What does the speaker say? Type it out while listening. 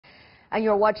And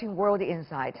you're watching World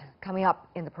Insight. Coming up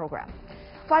in the program,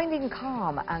 finding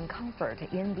calm and comfort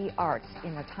in the arts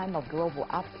in a time of global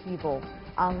upheaval.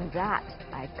 On that,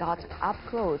 I got up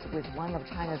close with one of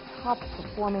China's top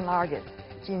performing artists,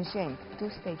 Jin Xing. Do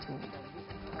stay tuned.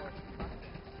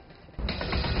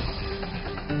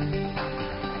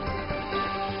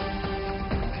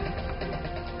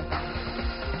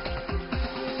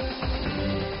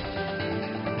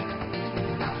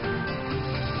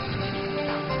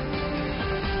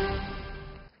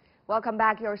 Welcome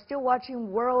back. You're still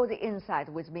watching World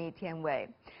Insight with me, Tian Wei.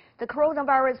 The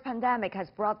coronavirus pandemic has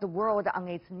brought the world on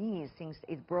its knees since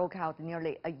it broke out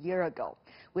nearly a year ago.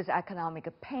 With economic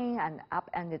pain and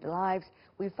upended lives,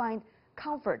 we find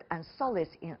comfort and solace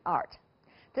in art.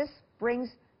 This brings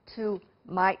to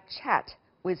my chat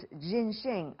with Jin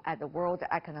Xing at the World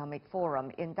Economic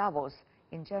Forum in Davos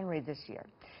in January this year.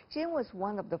 Jin was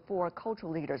one of the 4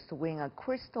 cultural leaders to win a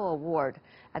Crystal Award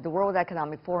at the World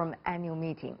Economic Forum annual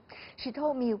meeting. She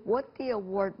told me what the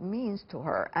award means to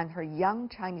her and her young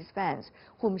Chinese fans,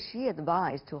 whom she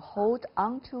advised to hold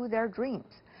onto their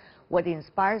dreams. What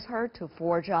inspires her to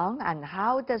forge on, and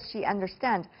how does she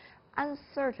understand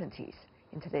uncertainties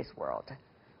in today's world?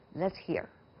 Let's hear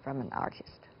from an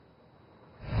artist.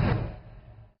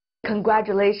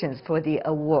 Congratulations for the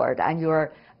award and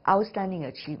your outstanding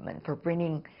achievement for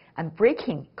bringing and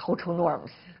breaking cultural norms.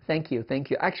 Thank you,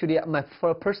 thank you. Actually,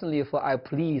 personally, I'm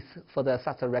pleased for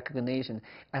such a recognition,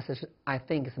 as I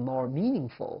think it's more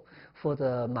meaningful for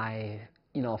my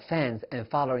fans and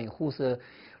following who's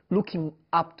looking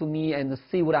up to me and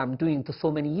see what I'm doing for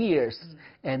so many years.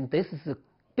 And this is a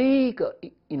big,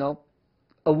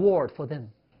 award for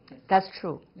them. That's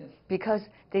true. Yes. Because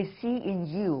they see in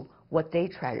you what they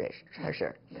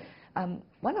treasure. Yes.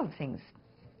 One of the things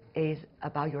is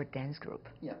about your dance group.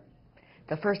 Yeah.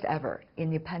 The first ever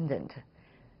independent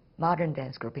modern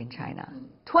dance group in China.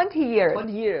 20 years.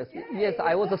 20 years. Yay. Yes,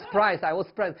 I was surprised.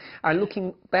 I'm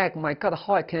looking back, my God,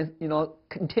 how I can,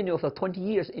 continue for 20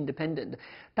 years independent.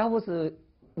 That was a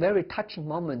very touching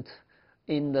moment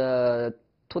in the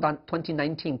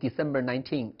 2019, December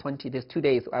 19, 20, these 2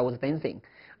 days I was dancing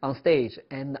on stage,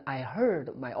 and I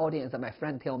heard my audience and my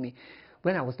friend tell me,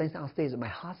 when I was dancing on stage, my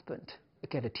husband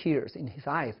get tears in his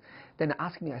eyes. Then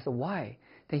asked me, I said, why?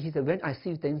 Then he said, when I see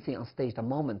you dancing on stage, the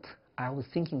moment I was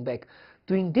thinking back,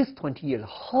 during this 20 years,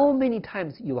 how many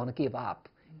times you want to give up?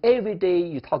 Every day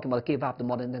you're talking about give up the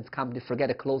modern dance company,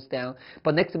 forget it, close down.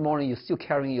 But next morning you're still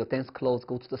carrying your dance clothes,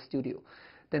 go to the studio.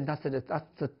 Then that's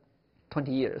the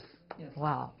 20 years. Yes.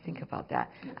 Wow, think about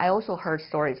that. Yes. I also heard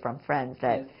stories from friends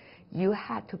that yes, you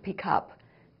had to pick up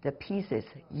the pieces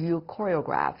you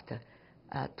choreographed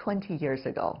 20 years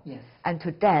ago, yes, and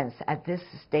to dance at this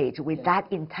stage with yes,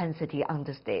 that intensity on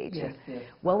the stage. Yes, yes.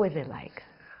 What was it like?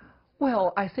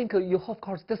 Well, I think of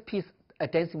course, this piece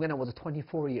dancing when I was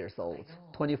 24 years old.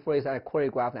 24 years I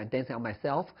choreographed and dancing on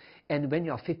myself. And when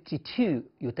you're 52,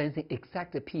 you're dancing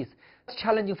exact piece. It's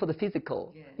challenging for the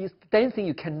physical. Yes. It's dancing,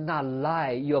 you cannot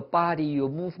lie. Your body, your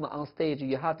movement on stage,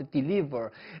 you have to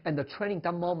deliver. And the training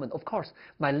that moment, of course,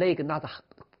 my leg not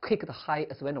kicked high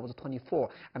as when I was 24.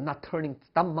 I'm not turning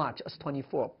that much as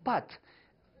 24. But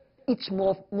each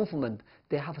movement,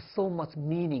 they have so much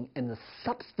meaning and the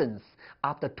substance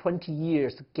after 20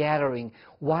 years gathering,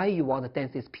 why you want to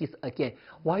dance this piece again,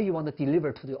 why you want to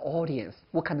deliver to the audience,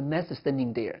 what kind of message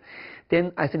standing there.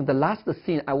 Then I think the last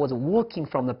scene, I was walking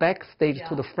from the backstage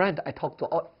to the front. I talked to,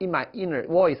 in my inner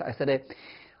voice, I said,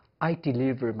 I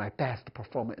deliver my best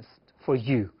performance for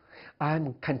you.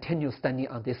 I'm continue standing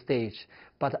on this stage,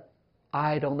 but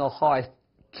I don't know how I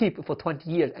keep for 20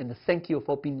 years, and thank you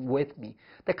for being with me.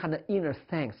 That kind of inner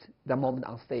thanks, the moment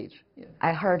on stage. Yeah.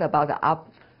 I heard about the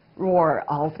uproar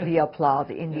of the applause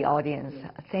in the audience. Yeah.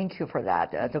 Thank you for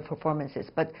that, the performances.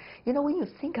 But when you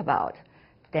think about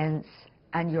dance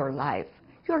and your life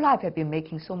has been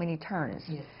making so many turns.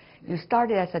 Yes. You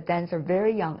started as a dancer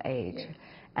very young age. Yes.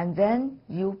 And then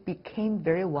you became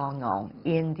very well known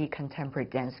in the contemporary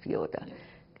dance field, yes,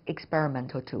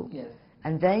 experimental too. Yes.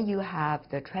 And then you have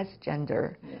the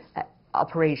transgender yes,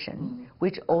 operation,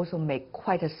 which also make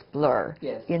quite a splur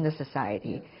yes, in the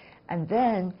society. Yes. And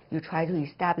then you try to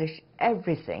establish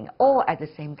everything all at the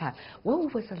same time.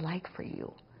 What was it like for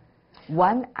you?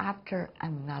 One after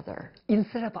another.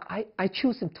 Instead of I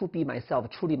choose to be myself,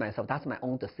 truly myself. That's my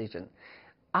own decision.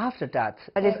 After that,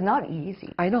 but it's not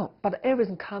easy. I know, but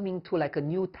everything coming to like a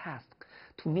new task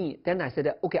to me. Then I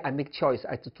said, okay, I make choice.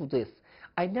 I have to do this.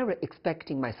 I never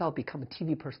expecting myself become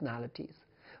TV personalities.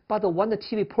 But when the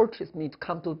TV purchased me to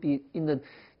come to be in the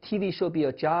TV show, be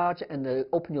a judge, and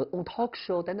open your own talk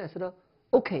show, then I said,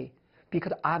 okay,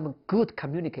 because I'm a good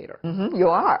communicator. You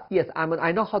are. Yes,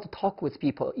 I know how to talk with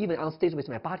people, even on stage with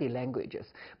my body languages.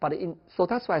 But so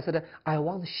that's why I said I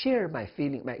want to share my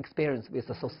feeling, my experience with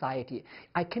the society.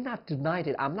 I cannot deny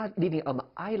it. I'm not living on an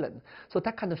island. So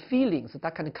that kind of feelings,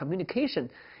 that kind of communication,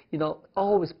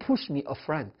 always push me a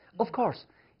friend. Of course,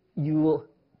 your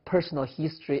personal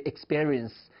history,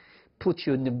 experience, put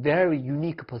you in a very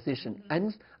unique position.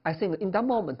 And I think in that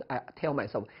moment, I tell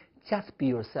myself, just be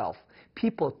yourself.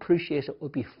 People appreciation will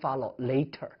be followed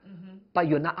later, but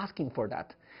you're not asking for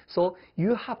that. So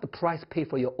you have the price pay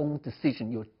for your own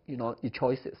decision, your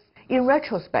choices. In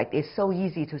retrospect, it's so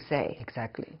easy to say.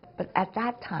 Exactly. But at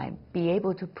that time, be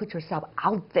able to put yourself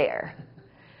out there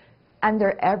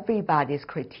under everybody's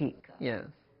critique. Yes.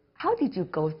 How did you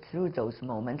go through those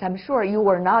moments? I'm sure you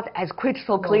were not as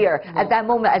crystal clear at that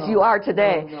moment as you are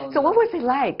today. So what was it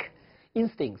like?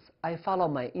 Instincts. I follow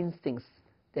my instincts,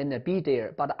 then I be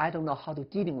there, but I don't know how to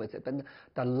dealing with it. And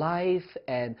the life,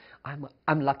 and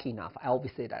I'm lucky enough. I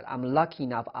always say that I'm lucky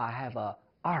enough. I have a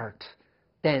art,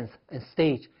 dance, and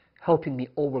stage helping me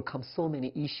overcome so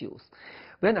many issues.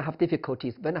 When I have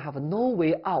difficulties, when I have no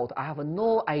way out, I have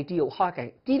no idea how I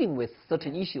can dealing with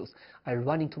certain issues, I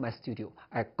run into my studio.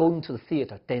 I go into the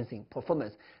theater, dancing,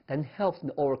 performance, then helps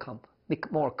me overcome,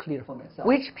 make more clear for myself.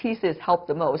 Which pieces help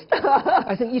the most?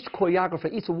 I think each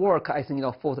choreographer, each work, I think,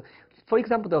 for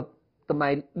example,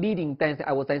 my leading dance,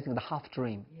 I was dancing the half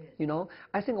dream. Yes.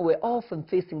 I think we're often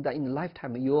facing that in a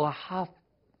lifetime. You are half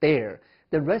there.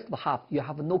 The rest of the half, you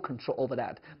have no control over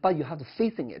that, but you have to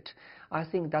facing it. I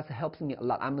think that helps me a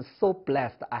lot. I'm so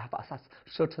blessed I have a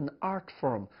certain art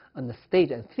form on the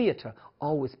stage and theater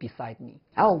always beside me.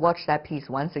 I'll watch that piece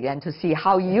once again to see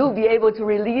how you'll be able to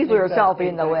release yourself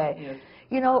in a way. Yes.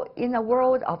 In a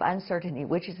world of uncertainty,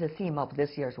 which is the theme of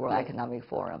this year's World Economic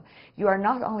Forum, you are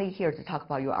not only here to talk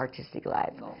about your artistic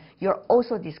life, you're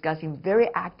also discussing very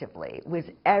actively with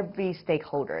every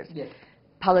stakeholders. Yes.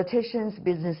 Politicians,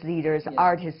 business leaders,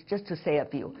 artists, just to say a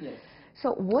few. Yes.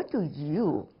 So what do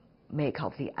you make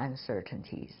of the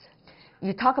uncertainties?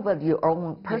 You talk about your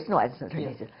own personal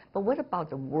uncertainties, but what about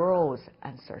the world's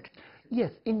uncertainty? Yes,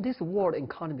 in this World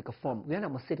Economic Forum, when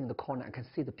I'm sitting in the corner, I can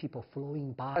see the people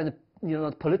flowing by. And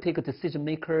the political decision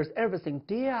makers, everything,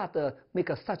 they are make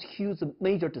such huge,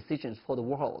 major decisions for the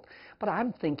world. But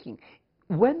I'm thinking,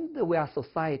 when we are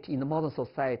society, in the modern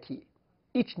society,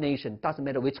 each nation, doesn't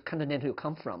matter which continent you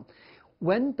come from,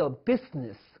 when the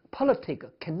business, politics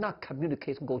cannot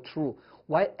communicate and go through,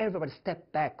 why everybody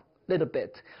step back a little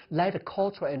bit, let the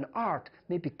culture and art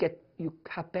maybe you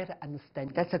have better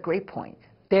understanding. That's a great point.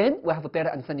 Then we have a better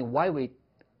understanding why we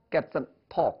get some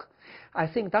talk. I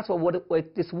think that's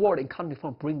what this World Economic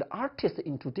Forum bring the artists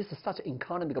into this such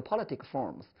economic political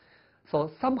forms.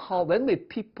 So somehow when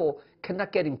people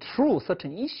cannot get through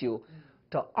certain issue,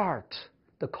 the art,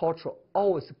 the culture,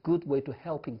 always a good way to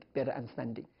helping better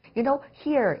understanding.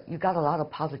 Here you got a lot of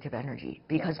positive energy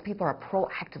because people are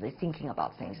proactively thinking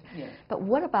about things. Yes. But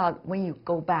what about when you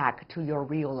go back to your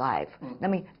real life? I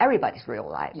mean, everybody's real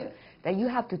life. Yes. That you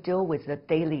have to deal with the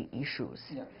daily issues.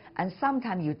 Yes. And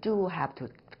sometimes you do have to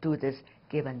do this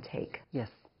give and take. Yes.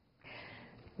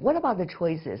 What about the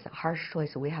choices, harsh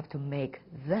choices we have to make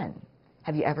then?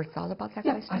 Have you ever thought about that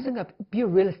question? I think be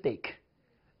realistic.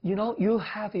 You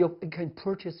can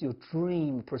purchase your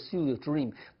dream, pursue your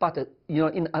dream, but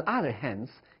in other hands,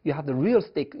 you have the real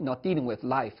stake, dealing with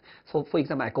life. So, for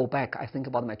example, I go back, I think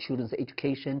about my children's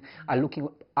education, I'm looking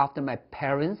after my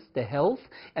parents, their health,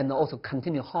 and also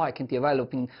continue how I can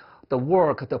develop the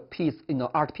work, the piece,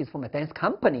 art piece for my dance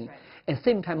company. Right. And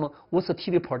same time, what's the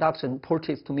TV production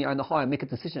purchase to me, and how I make a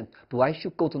decision. Do I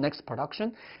should go to next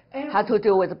production? How to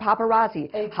deal with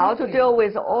paparazzi, how to deal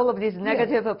with all of this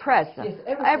negative press,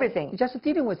 everything. Just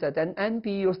dealing with it and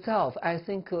be yourself. I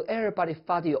think everybody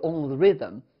follow your own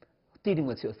rhythm, dealing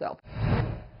with yourself.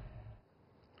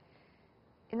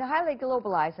 In a highly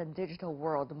globalized and digital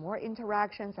world, more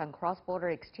interactions and cross-border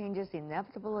exchanges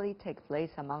inevitably take place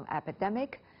among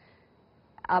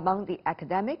the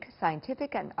academic,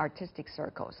 scientific, and artistic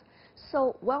circles.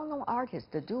 So well-known artists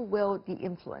do wield the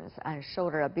influence and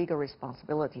shoulder a bigger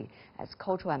responsibility as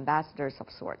cultural ambassadors of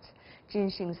sorts.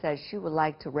 Jin Xing says she would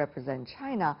like to represent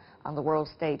China on the world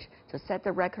stage to set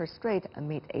the record straight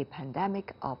amid a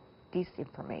pandemic of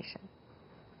disinformation.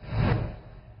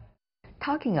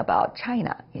 Talking about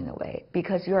China in a way,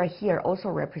 because you are here also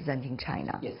representing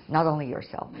China, yes. Not only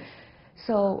yourself. Yes.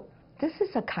 So this is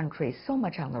a country so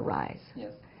much on the rise.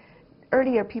 Yes.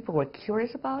 Earlier people were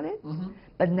curious about it,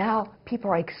 but now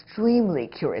people are extremely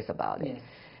curious about it. Yes.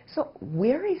 So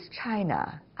where is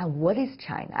China and what is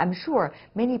China? I'm sure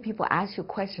many people ask you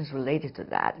questions related to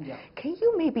that. Yeah. Can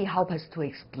you maybe help us to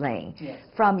explain Yes.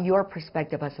 from your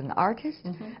perspective as an artist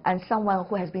and someone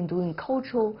who has been doing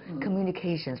cultural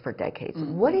communications for decades?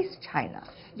 What is China?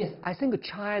 Yes, I think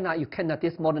China, you cannot,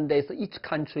 this modern days, each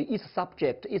country, each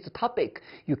subject, each topic,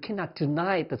 you cannot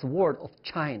deny this word of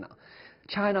China.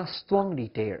 China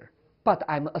strongly there. But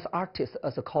I'm as artist,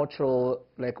 as a cultural,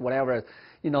 like whatever,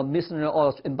 missionary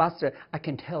or ambassador, I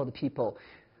can tell the people,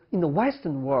 in the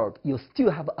Western world, you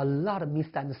still have a lot of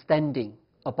misunderstanding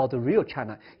about the real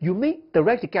China. You may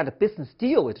directly get a business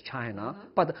deal with China,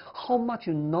 but how much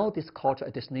you know this culture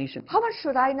at this nation? How much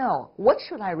should I know? What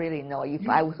should I really know if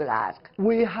I could ask?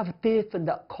 We have different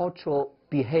cultural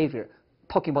behavior,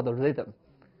 talking about the rhythm.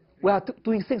 We are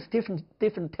doing things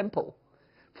different tempo.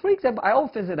 For example, I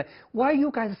often say, why are you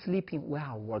guys sleeping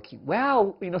while working?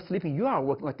 While sleeping, you are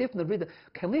working. A different rhythm.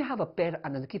 Can we have a better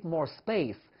and give more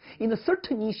space? In a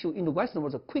certain issue in the Western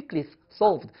world, quickly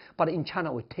solved, but in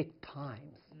China, it take time.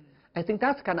 I think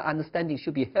that kind of understanding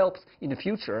should be helps in the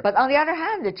future. But on the other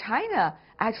hand, China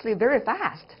actually very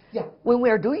fast when we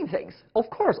are doing things. Of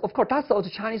course. That's also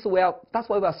Chinese. That's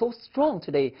why we are so strong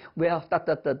today.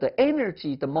 The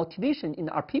energy, the motivation in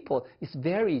our people is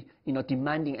very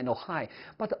demanding and high.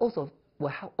 But also we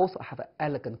also have an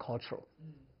elegant culture,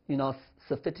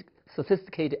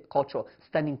 sophisticated culture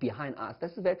standing behind us.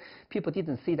 That's very people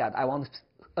didn't see that.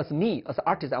 As an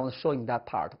artist, I was showing that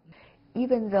part.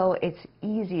 Even though it's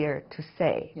easier to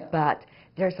say, but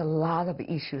there's a lot of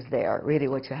issues there, really,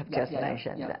 what you have just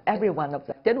mentioned, every one of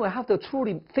them. Then we have to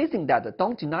truly facing that.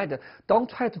 Don't deny that. Don't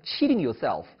try to cheating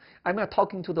yourself. I'm not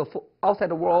talking to the outside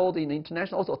the world, in the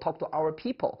international, also talk to our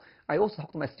people. I also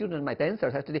talk to my students, my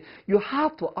dancers. Actually, you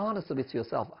have to honest with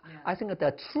yourself. I think that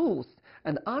the truth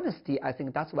and honesty, I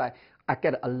think that's why I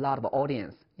get a lot of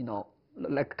audience,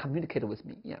 like communicate with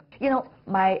me.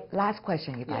 My last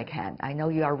question, if I can. I know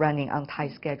you are running on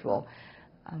tight schedule.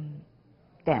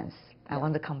 Dance. I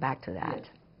want to come back to that.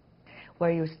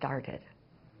 Where you started.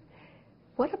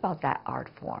 What about that art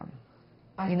form?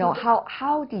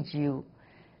 How did you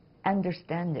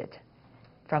understand it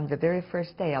from the very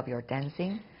first day of your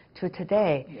dancing to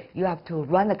today? You have to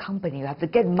run a company, you have to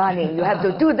get money, you have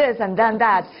to do this and then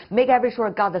that, make every sure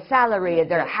got the salary,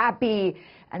 they're happy,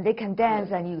 and they can dance,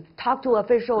 and you talk to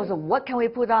officials, what can we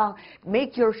put on,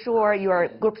 make sure your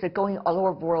groups are going all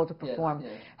over the world to perform.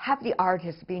 Have the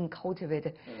artists being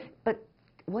cultivated. But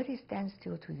what is dance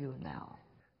still to you now?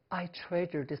 I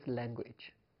treasure this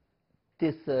language,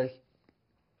 this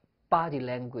body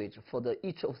language for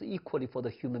each of the equally for the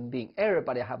human being.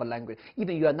 Everybody have a language.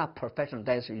 Even you are not professional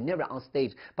dancer, you're never on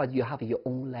stage, but you have your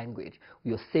own language.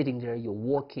 You're sitting there, you're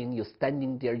walking, you're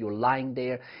standing there, you're lying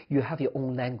there. You have your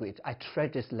own language. I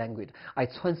treasure this language. I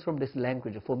transform this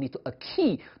language for me to a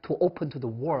key to open to the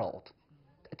world,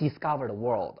 discover the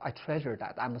world. I treasure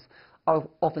that. I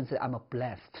often say I'm a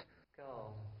blessed.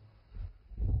 Go.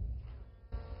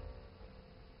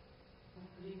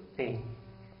 See.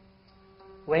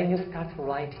 When you start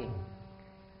writing,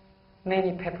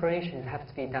 many preparations have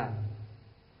to be done.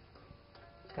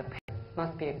 The pen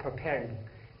must be prepared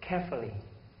carefully,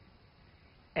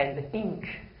 and the ink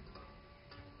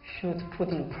should put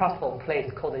in proper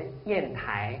place called yan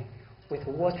tai, with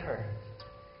water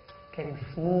getting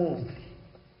smooth,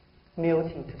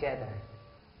 melting together.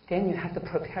 Then you have to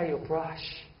prepare your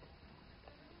brush.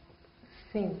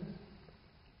 Sing.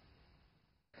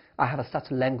 I have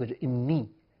such language in me.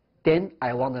 Then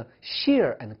I want to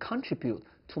share and contribute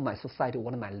to my society.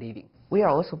 What am I living? We are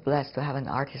also blessed to have an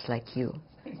artist like you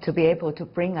to be able to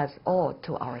bring us all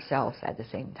to ourselves at the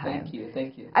same time.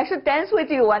 Thank you. I should dance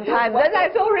with you one time, then I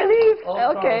feel relieved.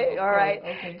 Okay, all right.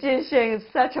 Okay. Jin Xing, it's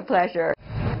such a pleasure.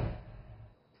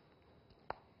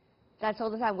 That's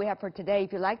all the time we have for today.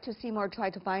 If you'd like to see more,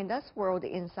 try to find us, World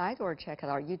Insight, or check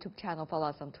out our YouTube channel. Follow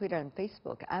us on Twitter and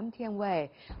Facebook. I'm Tian Wei.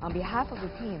 On behalf of the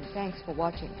team, thanks for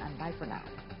watching, and bye for now.